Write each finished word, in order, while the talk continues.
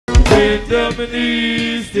bend on my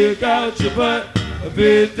knees, stick out your butt.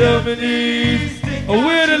 Bend on my knees.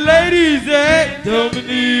 Where the ladies at? On my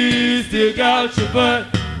knees, stick out your butt.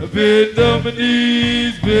 Bend on my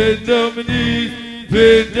knees, bend on my knees,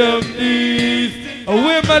 bend on my knees.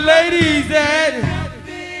 Where my ladies at?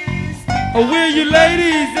 Where you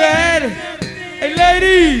ladies at? Hey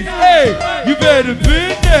ladies, hey, you better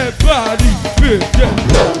bend that body, bend that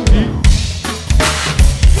body.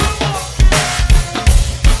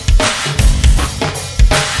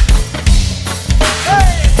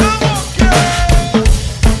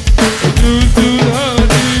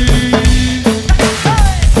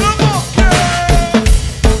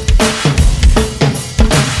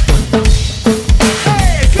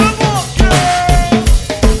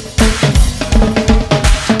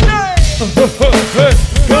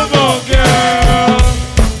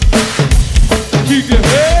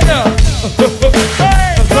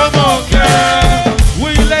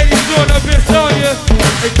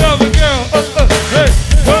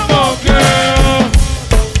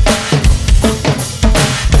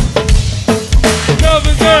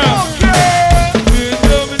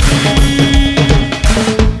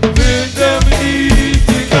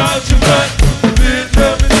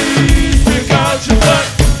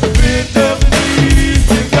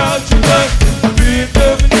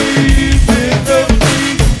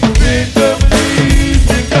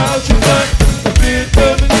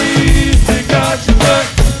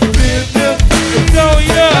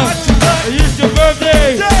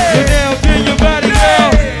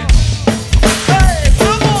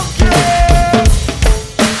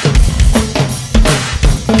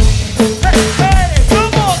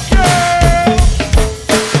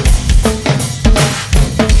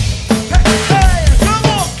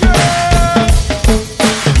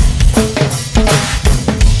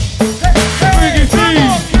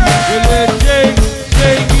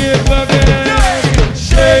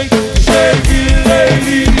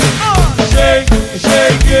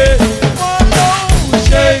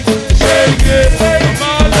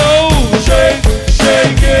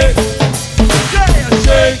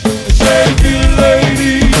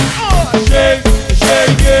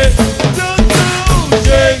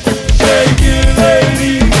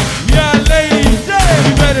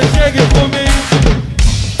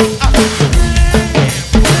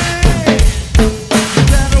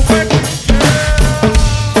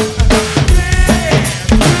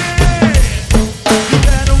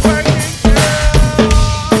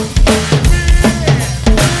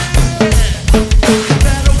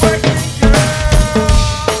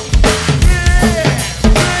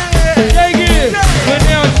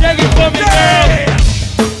 Shake it for me, girl.